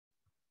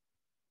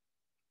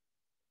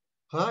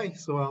Hi,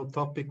 so our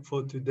topic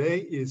for today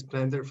is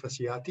plantar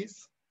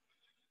fasciitis.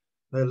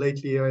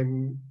 Lately,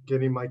 I'm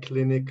getting my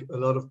clinic a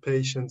lot of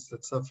patients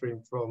that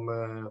suffering from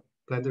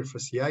plantar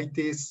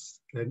fasciitis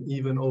and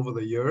even over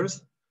the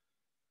years.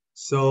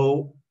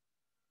 So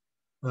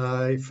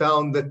I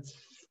found that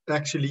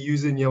actually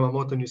using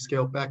Yamamoto new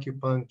scalp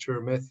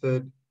acupuncture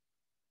method,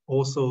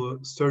 also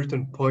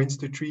certain points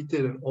to treat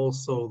it and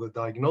also the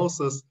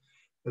diagnosis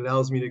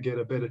allows me to get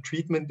a better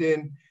treatment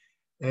in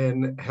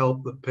and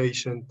help the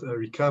patient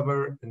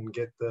recover and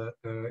get the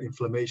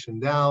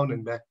inflammation down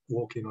and back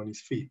walking on his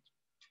feet.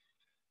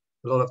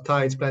 A lot of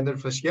times plantar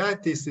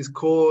fasciitis is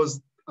caused,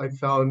 I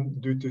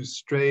found, due to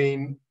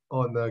strain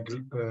on the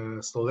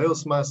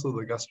soleus muscle,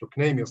 the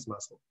gastrocnemius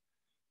muscle.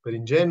 But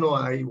in general,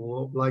 I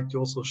would like to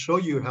also show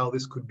you how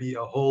this could be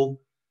a whole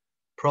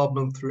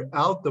problem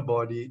throughout the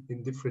body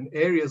in different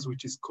areas,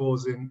 which is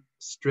causing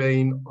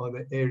strain on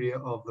the area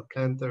of the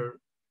plantar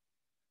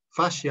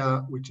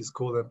fascia, which is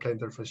called a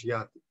plantar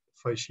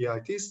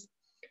fasciitis.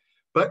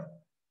 But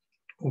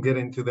we'll get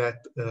into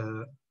that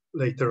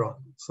later on.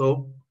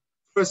 So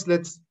first,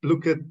 let's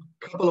look at a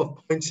couple of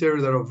points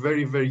here that are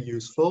very, very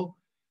useful.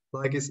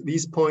 Like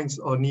these points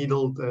are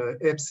needled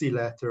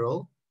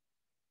ipsilateral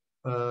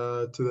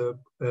to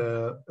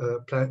the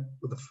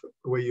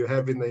where you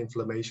have in the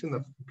inflammation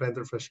of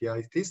plantar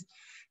fasciitis.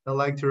 I'd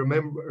like to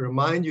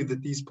remind you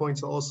that these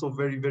points are also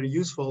very, very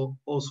useful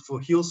also for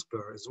heel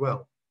spur as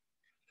well.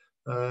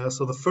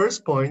 So the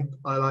first point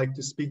I like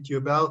to speak to you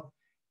about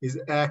is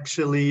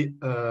actually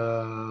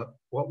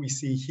what we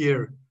see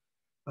here.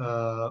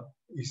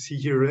 You see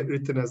here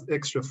written as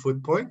extra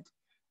foot point.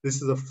 This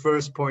is the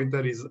first point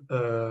that is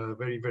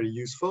very, very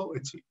useful.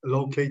 It's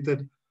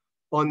located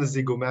on the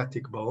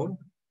zygomatic bone,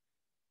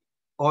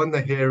 on the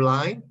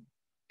hairline.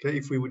 Okay,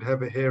 if we would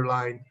have a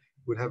hairline,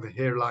 we'd have a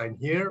hairline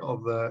here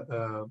of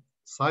the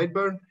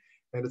sideburn,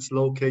 and it's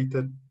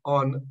located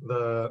on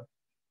the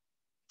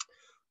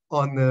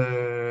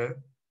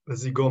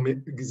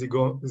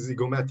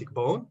zygomatic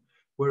bone,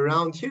 where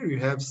around here you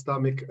have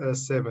stomach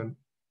 7,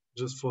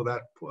 just for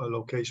that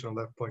location on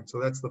that point.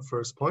 So that's the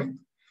first point.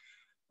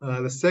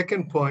 The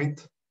second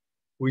point,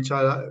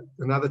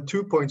 another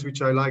 2 points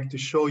which I like to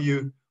show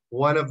you,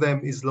 one of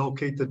them is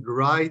located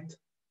right,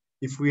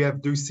 if we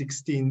have do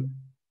 16,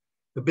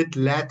 a bit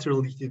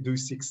laterally to do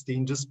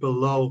 16, just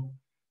below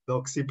the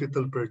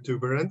occipital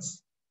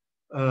protuberance,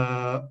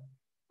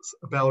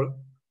 about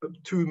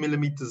 2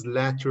 millimeters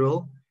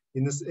lateral.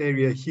 In this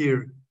area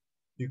here,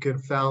 you can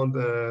find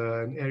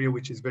an area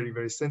which is very,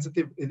 very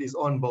sensitive. It is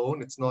on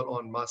bone, it's not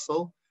on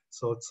muscle,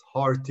 so it's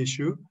hard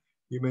tissue.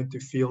 You're meant to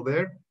feel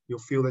there. You'll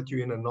feel that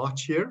you're in a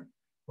notch here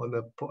on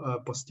the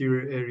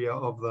posterior area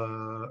of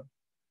the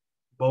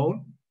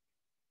bone.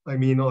 I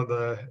mean, of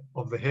the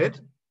head,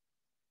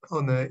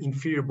 on the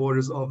inferior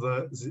borders of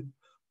the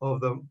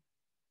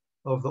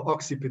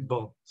occiput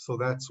bone. So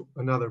that's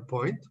another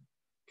point.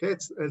 Okay,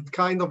 it's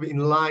kind of in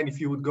line if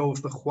you would go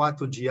with the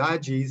Huato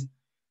Giagis,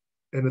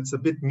 and it's a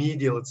bit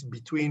medial. It's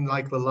between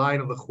like the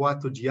line of the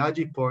Huato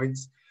Giagi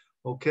points,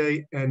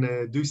 okay,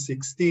 and do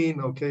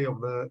 16, okay,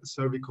 of the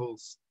cervical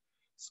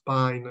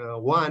spine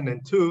 1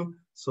 and 2.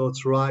 So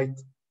it's right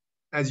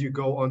as you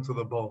go onto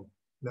the bone.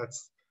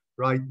 That's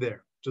right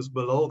there, just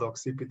below the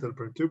occipital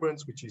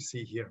protuberance, which you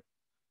see here.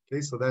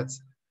 Okay, so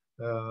that's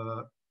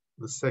the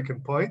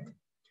second point.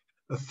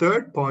 A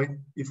third point,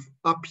 if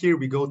up here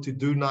we go to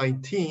do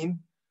 19,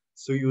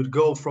 so you would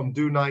go from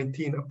do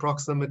 19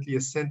 approximately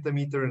 1.5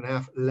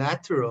 centimeters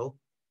lateral,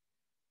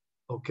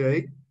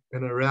 okay,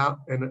 and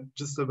around, and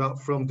just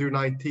about from do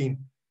 19,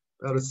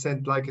 about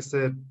like I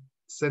said, 1.5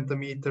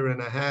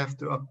 centimeters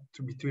to up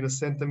to between 1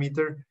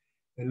 centimeter,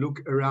 and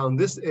look around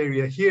this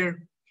area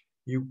here,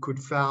 you could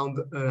find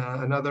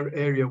another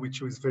area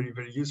which was very,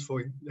 very useful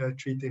in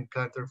treating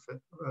plantar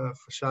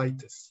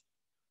fasciitis.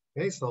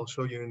 Okay, so I'll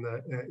show you in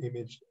the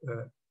image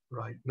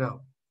right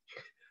now.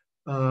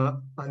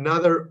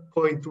 Another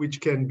point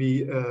which can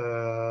be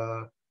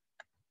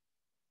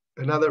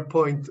another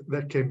point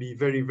that can be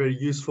very, very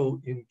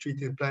useful in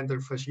treating plantar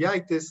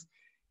fasciitis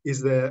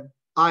is the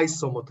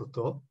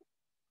isomototop.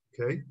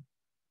 Okay,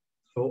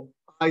 so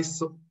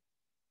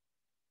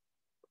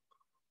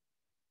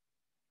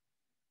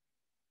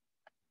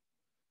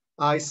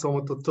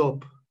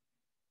isomototop.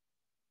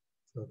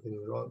 Something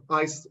is wrong.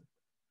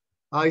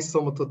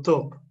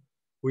 Isomototop,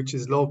 which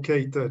is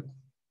located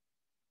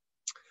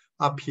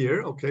up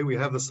here. Okay, we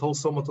have this whole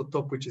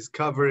somototop which is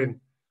covering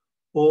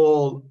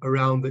all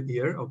around the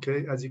ear.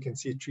 Okay, as you can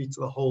see, it treats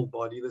the whole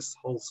body, this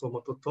whole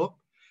somototop.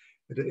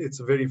 It's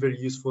very, very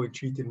useful in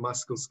treating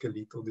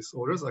musculoskeletal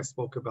disorders. I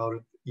spoke about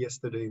it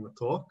yesterday in the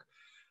talk.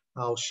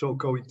 I'll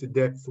go into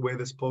depth where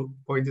this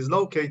point is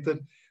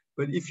located.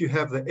 But if you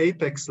have the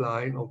apex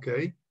line,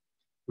 okay,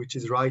 which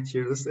is right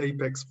here, this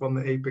apex, from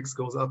the apex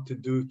goes up to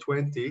do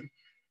 20.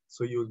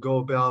 So you would go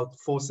about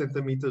 4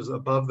 centimeters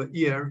above the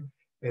ear,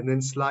 and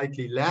then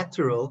slightly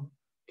lateral,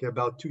 okay,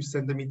 about 2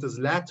 centimeters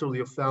lateral,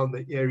 you found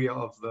the area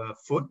of the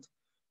foot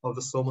of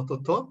the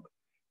somototop,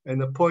 and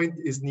the point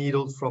is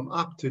needled from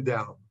up to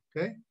down,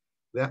 okay?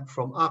 That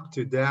from up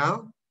to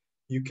down,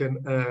 you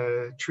can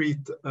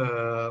treat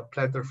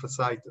plantar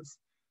fasciitis.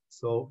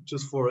 So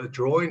just for a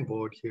drawing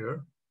board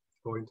here,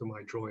 going to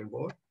my drawing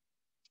board.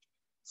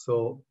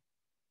 So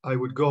I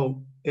would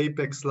go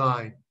apex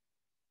line,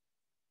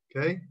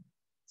 okay?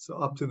 So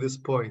up to this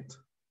point,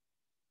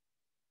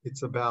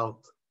 it's about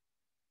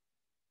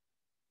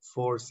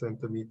 4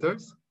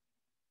 centimeters,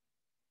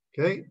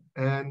 okay?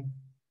 And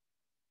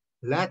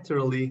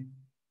laterally,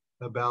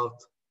 about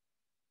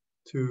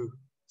 2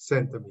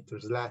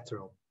 centimeters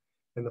lateral.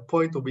 And the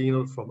point will be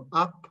from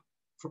up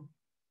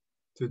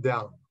to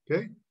down,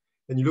 okay?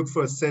 And you look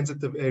for a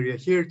sensitive area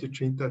here to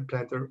treat that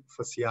plantar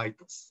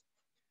fasciitis.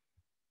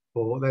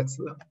 So that's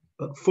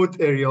the foot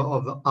area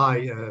of the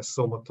eye,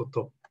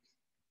 somatotope.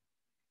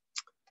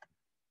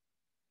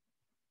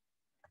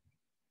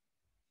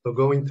 So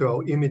going to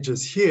our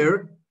images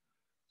here.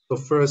 So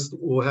first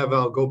we'll have,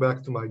 I'll go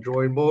back to my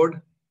drawing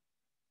board.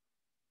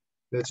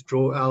 Let's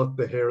draw out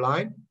the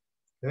hairline,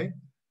 okay?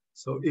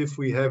 So if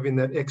we have in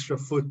that extra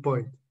foot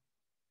point,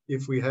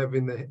 if we have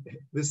in the,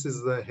 this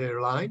is the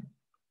hairline,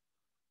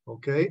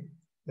 okay?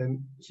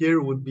 And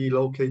here would be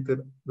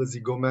located the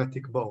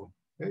zygomatic bone,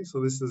 okay?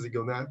 So this is the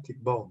zygomatic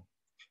bone,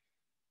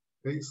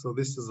 okay? So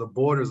this is the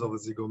borders of the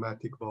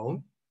zygomatic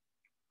bone,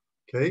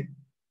 okay?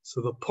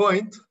 So the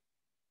point,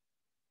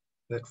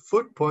 that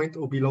foot point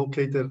will be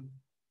located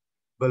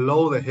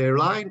below the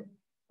hairline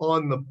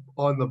on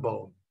the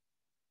bone.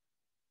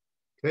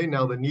 Okay,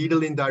 now the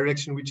needling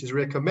direction which is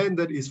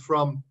recommended is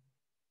from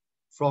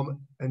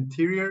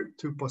anterior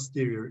to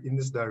posterior in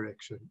this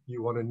direction.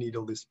 You want to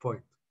needle this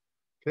point,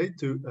 okay,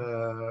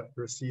 to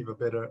receive a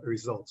better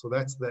result. So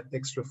that's that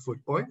extra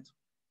foot point.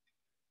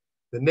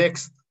 The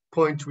next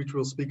point which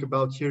we'll speak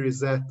about here is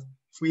that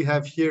if we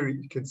have here,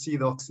 you can see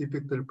the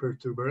occipital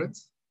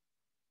protuberance.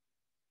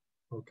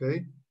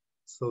 Okay,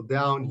 so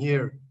down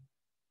here,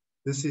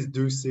 this is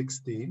due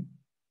 16.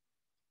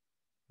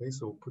 Okay,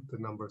 so we'll put the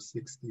number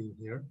 16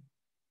 here.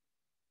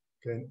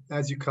 Okay,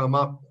 as you come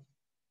up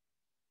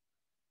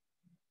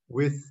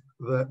with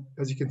the,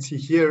 as you can see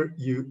here,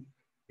 you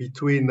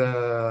between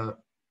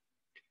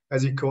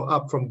as you go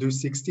up from due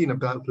 16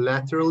 about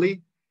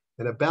laterally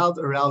and about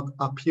around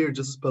up here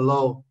just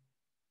below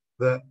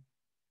the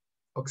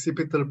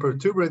occipital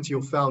protuberance,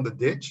 you'll find a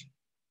ditch.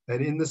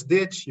 And in this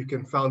ditch, you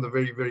can find a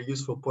very, very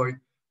useful point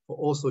for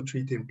also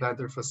treating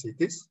plantar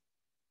fasciitis.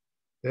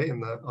 Okay,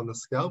 on the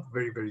scalp,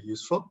 very, very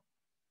useful.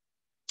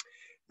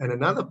 And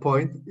another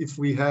point, if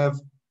we have,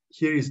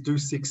 here is due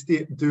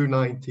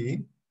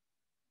 19.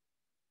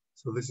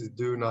 So this is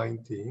due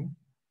 19.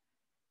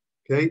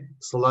 Okay,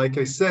 so like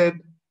I said,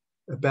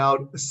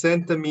 about a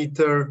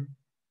centimeter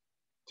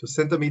to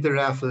centimeter and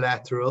a half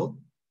lateral,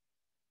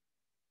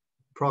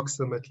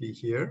 approximately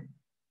here.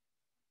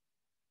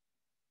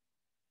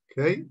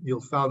 Okay,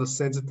 you'll find a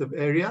sensitive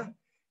area,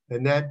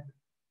 and that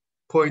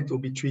point will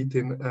be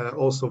treating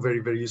also very,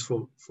 very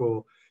useful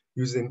for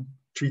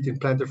treating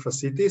plantar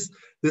fasciitis.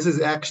 This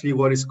is actually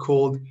what is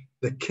called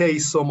the K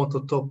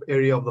somatotope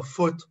area of the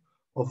foot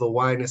of the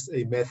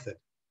YNSA method,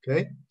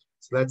 okay?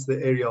 So that's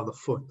the area of the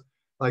foot.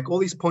 Like all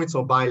these points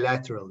are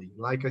bilaterally.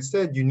 Like I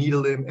said, you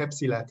needle them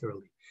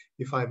epsilaterally.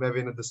 If I'm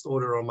having a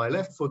disorder on my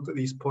left foot,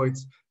 these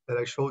points that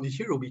I showed you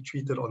here will be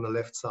treated on the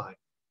left side.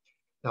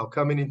 Now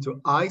coming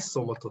into eye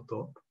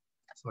somatotope.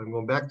 So I'm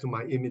going back to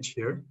my image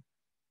here.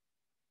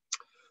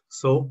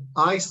 So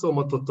eye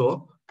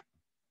somatotope.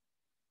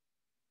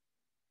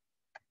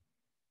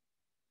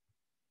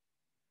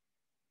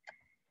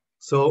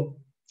 So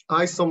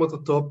eye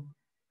somatotope,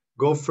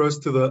 go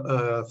first to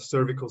the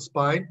cervical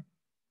spine.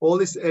 All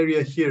this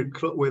area here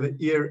where the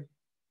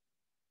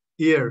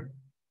ear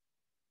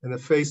and the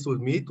face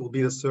would meet will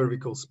be the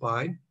cervical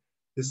spine.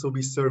 This will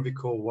be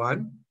cervical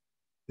 1.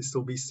 This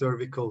will be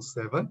cervical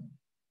 7.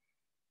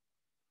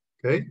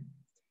 Okay.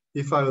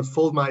 If I would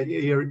fold my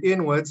ear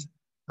inwards,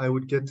 I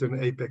would get to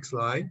an apex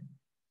line.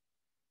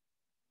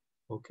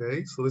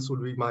 Okay, so this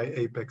would be my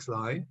apex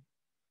line.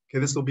 Okay,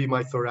 this will be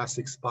my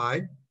thoracic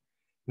spine.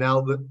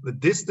 Now the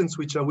distance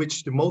which I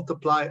wish to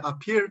multiply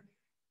up here,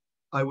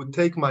 I would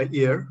take my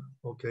ear.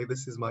 Okay,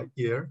 this is my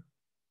ear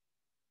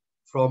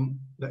from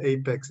the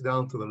apex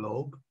down to the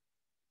lobe.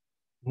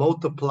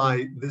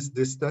 Multiply this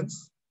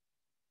distance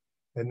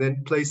and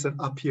then place it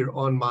up here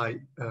on my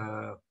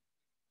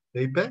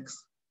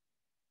apex.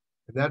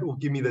 And that will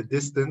give me the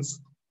distance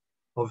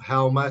of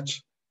how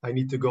much I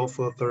need to go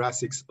for the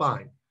thoracic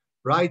spine.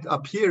 Right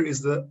up here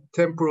is the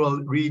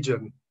temporal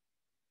region,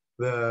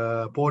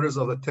 the borders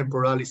of the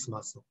temporalis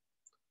muscle.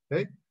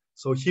 Okay,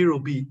 so here will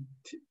be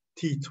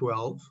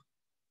T12.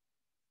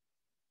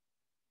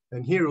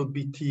 And here will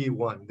be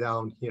T1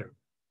 down here.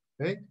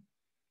 Okay,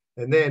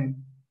 and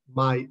then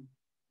my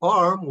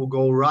arm will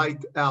go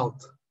right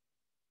out.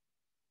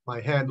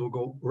 My hand will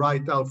go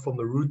right out from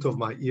the root of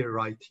my ear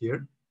right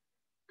here.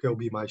 Okay, will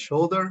be my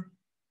shoulder,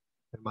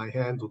 and my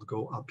hand would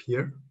go up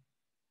here.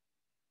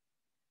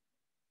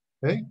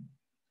 Okay,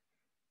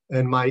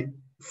 and my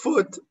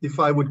foot,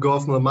 if I would go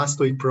from the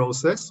mastoid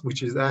process,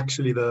 which is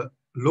actually the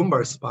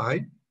lumbar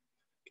spine,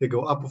 okay,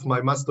 go up of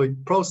my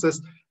mastoid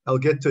process, I'll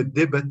get to a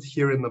divot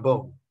here in the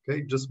bone.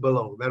 okay, just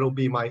below. That'll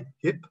be my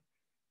hip.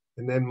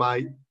 And then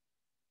my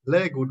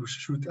leg would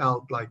shoot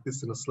out like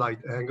this in a slight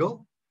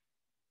angle.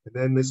 And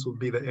then this will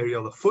be the area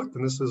of the foot.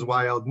 And this is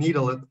why I'll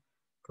needle it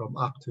from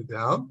up to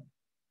down.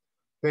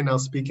 Okay, now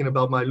speaking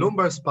about my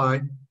lumbar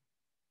spine,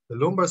 the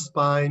lumbar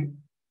spine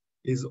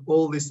is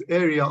all this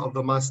area of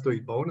the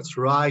mastoid bone. It's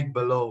right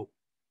below,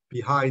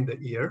 behind the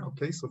ear.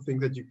 Okay, so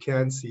think that you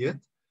can see it.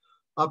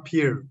 Up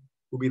here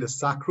will be the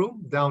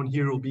sacrum. Down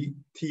here will be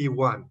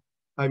L1.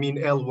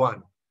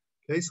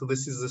 Okay, so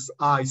this is this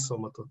eye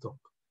somatotope,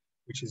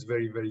 which is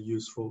very, very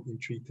useful in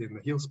treating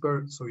the heel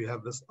spur. So you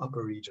have this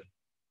upper region.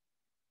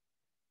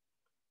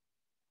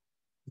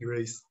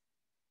 Erase,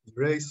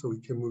 so we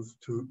can move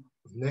to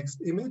the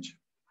next image.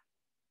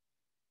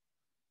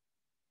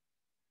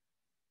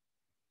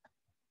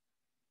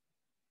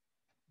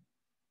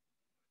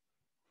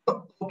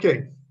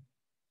 Okay,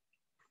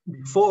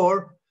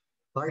 before,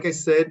 like I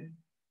said,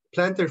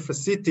 plantar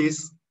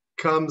fasciitis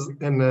comes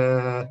and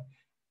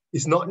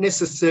is not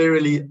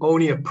necessarily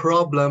only a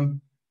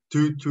problem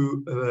due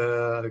to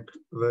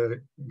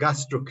the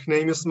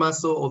gastrocnemius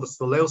muscle or the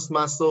soleus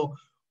muscle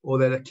or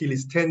that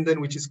Achilles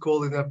tendon, which is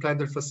called in a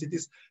plantar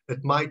fasciitis.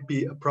 That might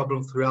be a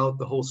problem throughout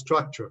the whole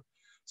structure.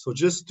 So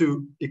just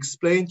to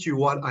explain to you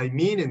what I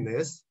mean in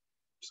this,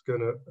 I'm just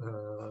gonna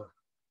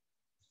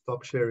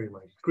stop sharing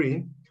my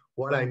screen.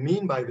 What I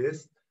mean by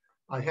this,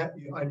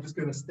 I'm just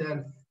gonna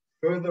stand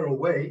further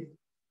away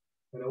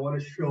and I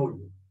wanna show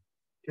you.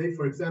 Okay,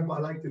 for example, I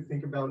like to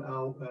think about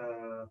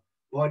our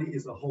body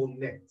is a whole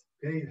net.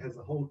 Okay, it has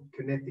a whole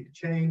kinetic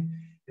chain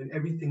and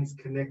everything's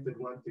connected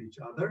one to each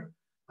other.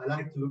 I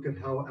like to look at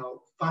how our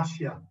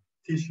fascia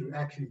tissue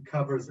actually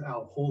covers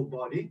our whole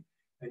body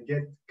and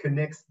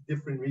connects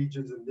different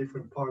regions and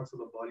different parts of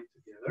the body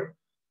together.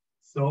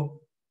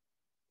 So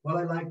what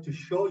I like to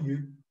show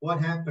you, what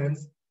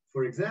happens,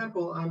 for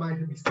example, I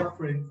might be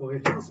suffering for a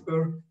heel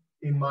spur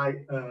in my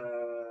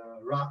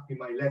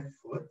left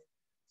foot.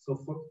 So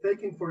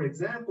taking, for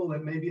example,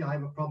 that maybe I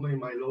have a problem in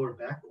my lower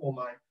back or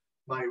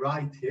my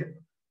right hip,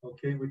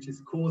 okay, which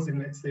is causing,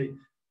 let's say,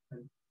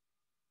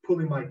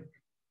 pulling my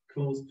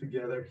close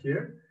together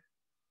here,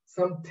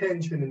 some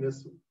tension in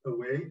this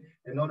way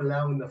and not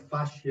allowing the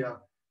fascia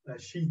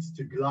sheets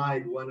to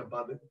glide one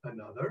above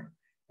another.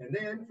 And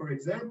then, for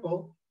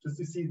example, just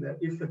to see that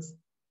if it's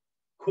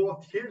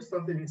caught here,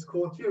 something is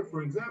caught here,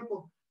 for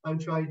example, I'm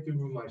trying to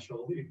move my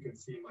shoulder. You can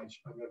see I'm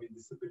having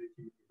disability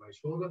with my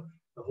shoulder.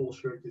 The whole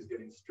shirt is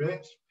getting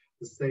stretched.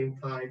 At the same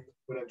time,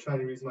 when I'm trying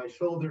to raise my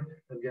shoulder,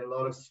 I get a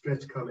lot of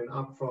stretch coming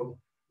up from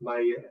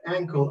my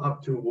ankle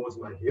up towards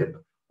my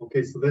hip.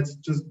 Okay, so that's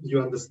just,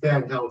 you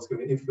understand how it's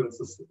going to influence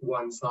this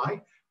one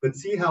side, but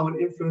see how it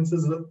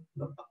influences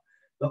the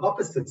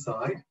opposite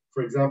side.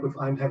 For example, if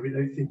I'm having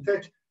anything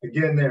touch,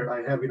 again there,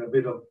 I'm having a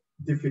bit of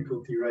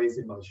difficulty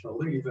raising my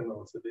shoulder, even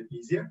though it's a bit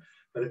easier.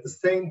 But at the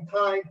same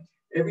time,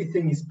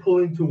 everything is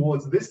pulling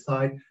towards this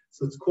side,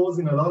 so it's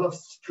causing a lot of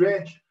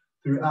stretch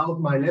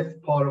throughout my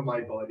left part of my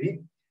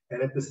body.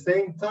 And at the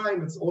same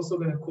time, it's also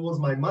going to cause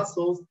my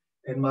muscles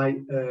and my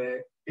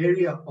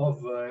area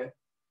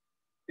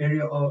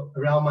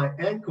around my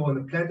ankle and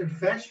the plantar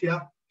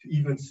fascia to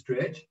even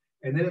stretch.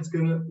 And then it's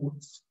going to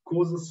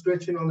cause a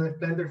stretching on the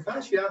plantar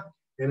fascia,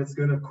 and it's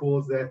going to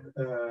cause that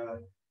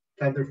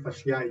plantar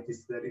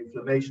fasciitis, that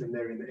inflammation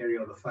there in the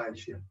area of the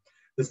fascia.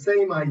 The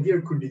same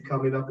idea could be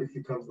coming up if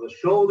you come to the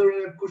shoulder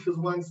and it pushes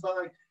one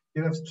side,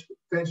 you have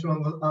tension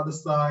on the other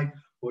side,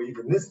 or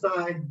even this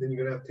side, then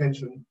you're going to have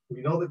tension.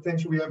 We know the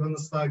tension we have on the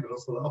side, but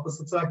also the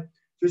opposite side,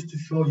 just to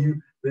show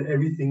you that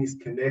everything is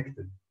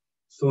connected.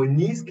 So in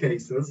these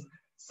cases,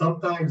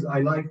 sometimes I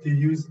like to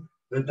use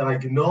the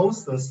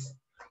diagnosis,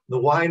 the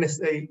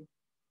YNSA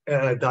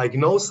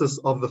diagnosis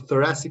of the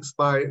thoracic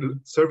spine,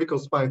 cervical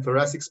spine,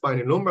 thoracic spine,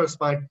 and lumbar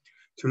spine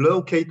to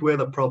locate where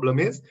the problem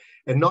is.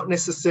 And not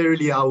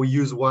necessarily I will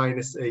use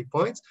YNSA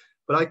points,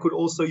 but I could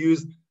also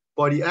use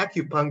body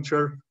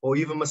acupuncture or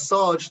even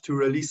massage to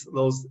release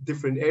those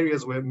different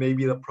areas where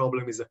maybe the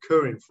problem is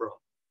occurring from.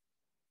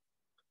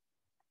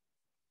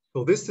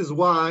 So this is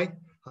why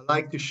I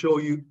like to show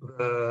you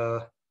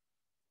the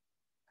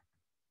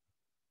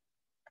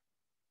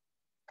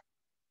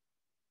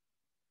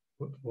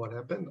what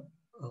happened.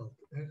 Oh,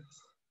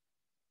 yes.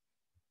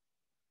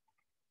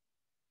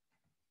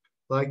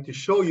 I like to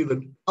show you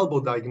the elbow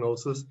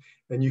diagnosis,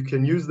 and you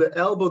can use the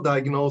elbow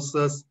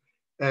diagnosis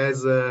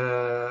as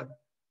a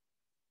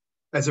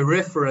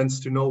reference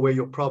to know where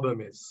your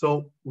problem is.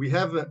 So we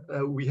have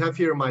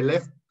here my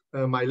left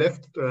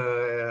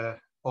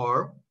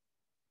arm.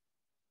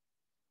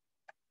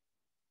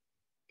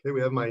 Okay,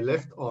 we have my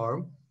left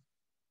arm.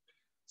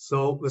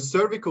 So the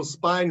cervical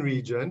spine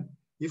region,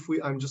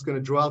 I'm just going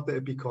to draw out the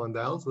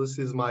epicondyle. So this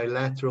is my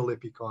lateral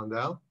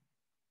epicondyle.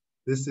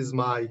 This is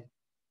my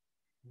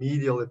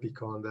medial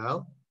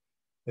epicondyle.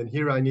 And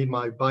here I need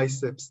my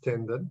biceps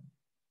tendon.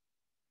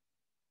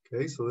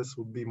 Okay, so this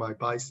will be my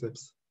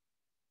biceps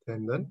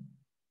tendon.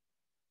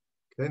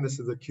 Okay, and this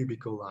is the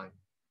cubical line.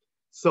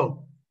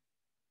 So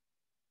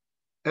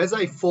as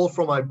I fall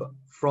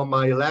from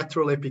my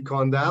lateral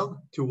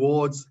epicondyle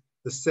towards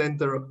the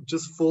center,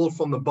 just fall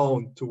from the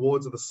bone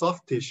towards the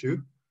soft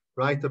tissue,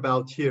 right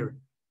about here.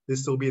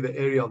 This will be the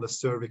area of the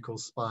cervical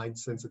spine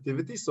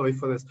sensitivity. So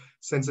if there's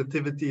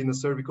sensitivity in the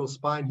cervical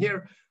spine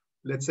here,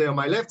 let's say on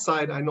my left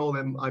side, I know that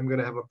I'm going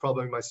to have a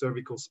problem in my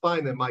cervical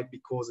spine that might be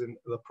causing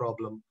the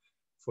problem,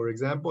 for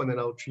example, and then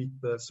I'll treat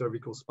the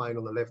cervical spine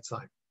on the left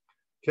side.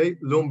 Okay,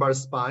 lumbar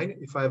spine.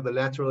 If I have the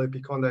lateral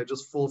epicondyle,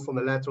 just fall from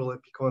the lateral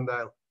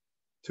epicondyle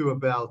to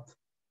about,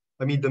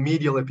 the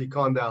medial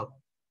epicondyle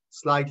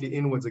slightly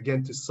inwards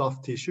again to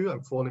soft tissue.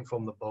 I'm falling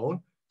from the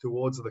bone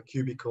towards the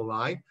cubical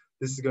line.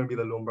 This is going to be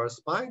the lumbar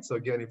spine. So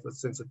again, if the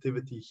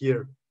sensitivity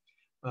here,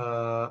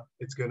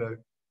 it's going to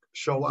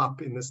show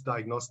up in this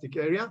diagnostic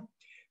area.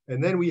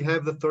 And then we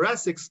have the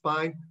thoracic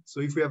spine. So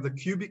if we have the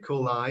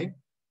cubical line,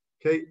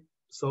 okay,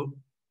 so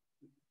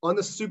on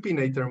the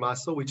supinator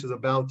muscle, which is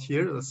about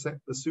here, the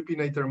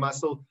supinator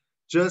muscle,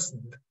 just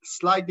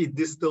slightly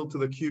distal to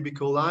the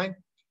cubical line,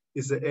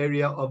 is the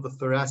area of the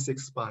thoracic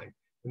spine.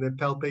 And then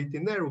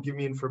palpating there will give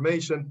me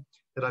information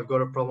that I've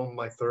got a problem with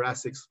my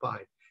thoracic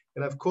spine.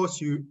 And of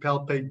course, you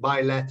palpate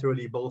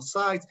bilaterally both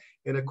sides.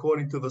 And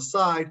according to the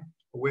side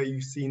where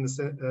you've seen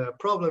the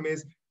problem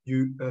is,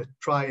 you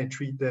try and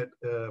treat that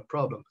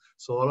problem.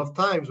 So a lot of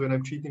times when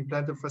I'm treating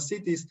plantar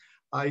fasciitis,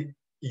 I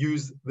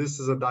use this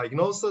as a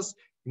diagnosis,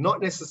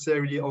 not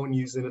necessarily only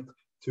using it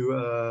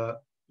to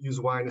use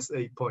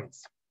 -8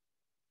 points.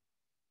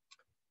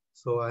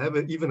 So I have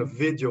even a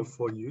video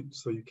for you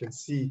so you can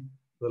see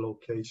the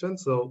location.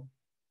 So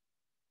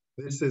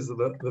this is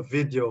the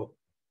video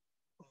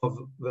of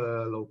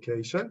the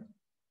location.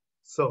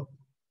 So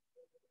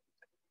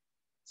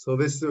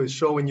this is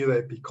showing you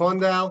the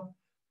epicondyle.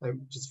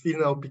 I'm just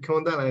feeling the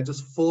epicondyle and I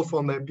just fall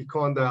from the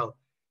epicondyle.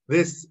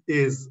 This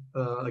is,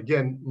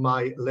 again,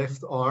 my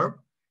left arm,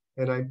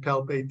 and I'm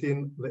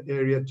palpating the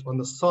area on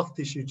the soft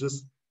tissue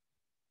just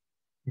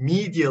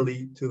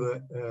medially to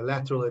the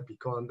lateral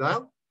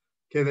epicondyle.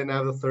 Okay, then I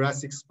have the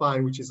thoracic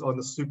spine, which is on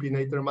the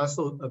supinator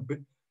muscle.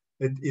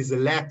 It is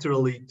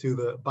laterally to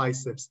the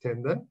biceps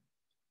tendon.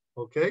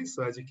 Okay,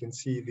 so as you can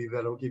see,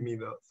 that'll give me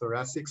the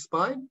thoracic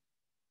spine.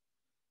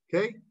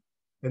 Okay,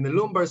 and the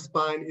lumbar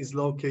spine is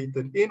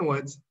located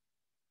inwards.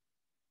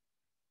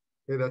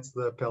 Okay, that's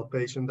the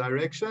palpation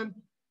direction.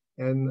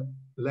 And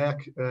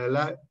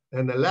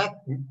the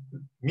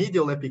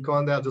medial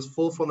epicondyle, just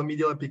fall from the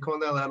medial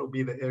epicondyle, that'll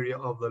be the area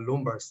of the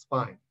lumbar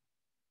spine.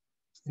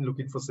 And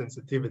looking for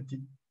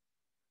sensitivity.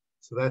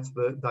 So that's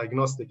the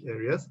diagnostic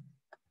areas.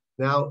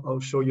 Now I'll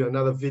show you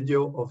another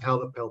video of how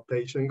the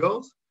palpation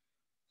goes.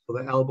 So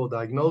the elbow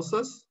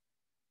diagnosis.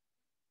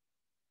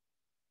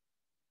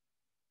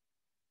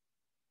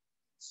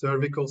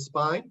 Cervical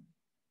spine.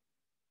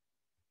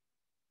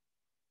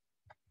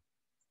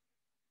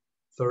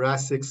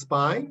 Thoracic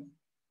spine.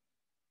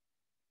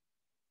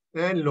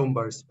 And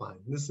lumbar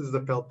spine. This is the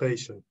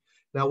palpation.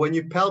 Now when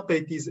you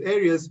palpate these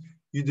areas,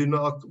 you do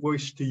not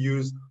wish to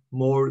use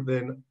more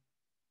than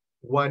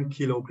 1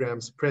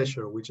 kilograms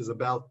pressure, which is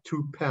about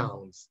 2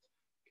 pounds.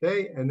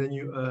 Okay, and then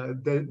you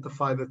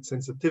identify that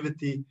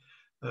sensitivity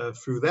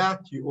through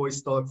that. You always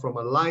start from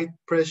a light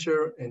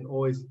pressure and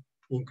always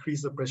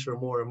increase the pressure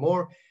more and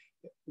more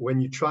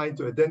when you try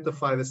to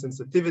identify the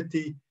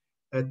sensitivity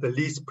at the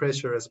least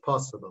pressure as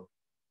possible.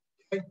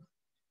 Okay,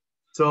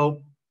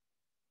 so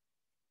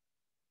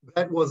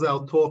that was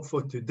our talk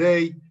for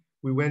today.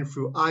 We went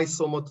through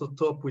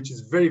isomotor, which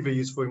is very, very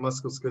useful in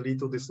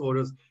musculoskeletal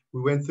disorders.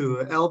 We went through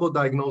the elbow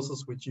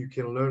diagnosis, which you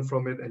can learn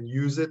from it and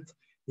use it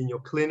in your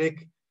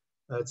clinic.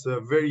 It's a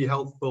very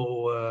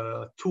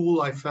helpful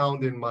tool I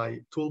found in my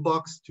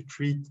toolbox to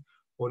treat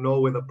or know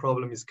where the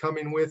problem is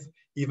coming with.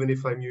 Even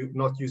if I'm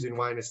not using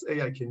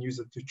YNSA, I can use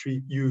it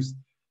to use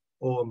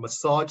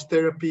massage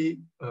therapy,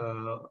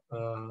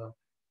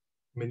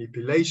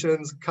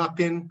 manipulations,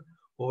 cupping,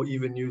 or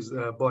even use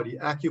body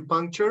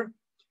acupuncture.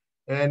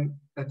 And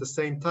at the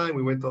same time,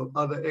 we went on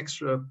other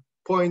extra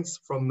points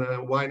from the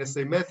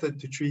YNSA method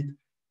to treat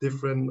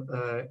different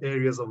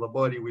areas of the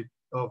body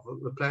of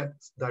the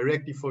plants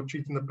directly for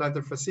treating the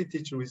plantar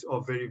fasciitis, which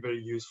are very,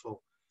 very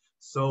useful.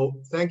 So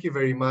thank you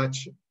very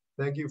much.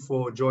 Thank you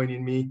for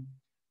joining me.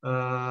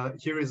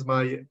 Here is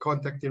my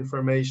contact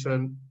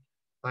information.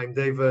 I'm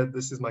David.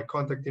 This is my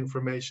contact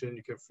information.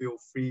 You can feel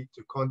free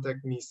to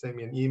contact me, send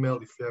me an email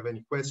if you have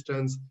any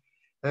questions.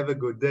 Have a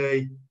good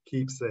day.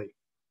 Keep safe.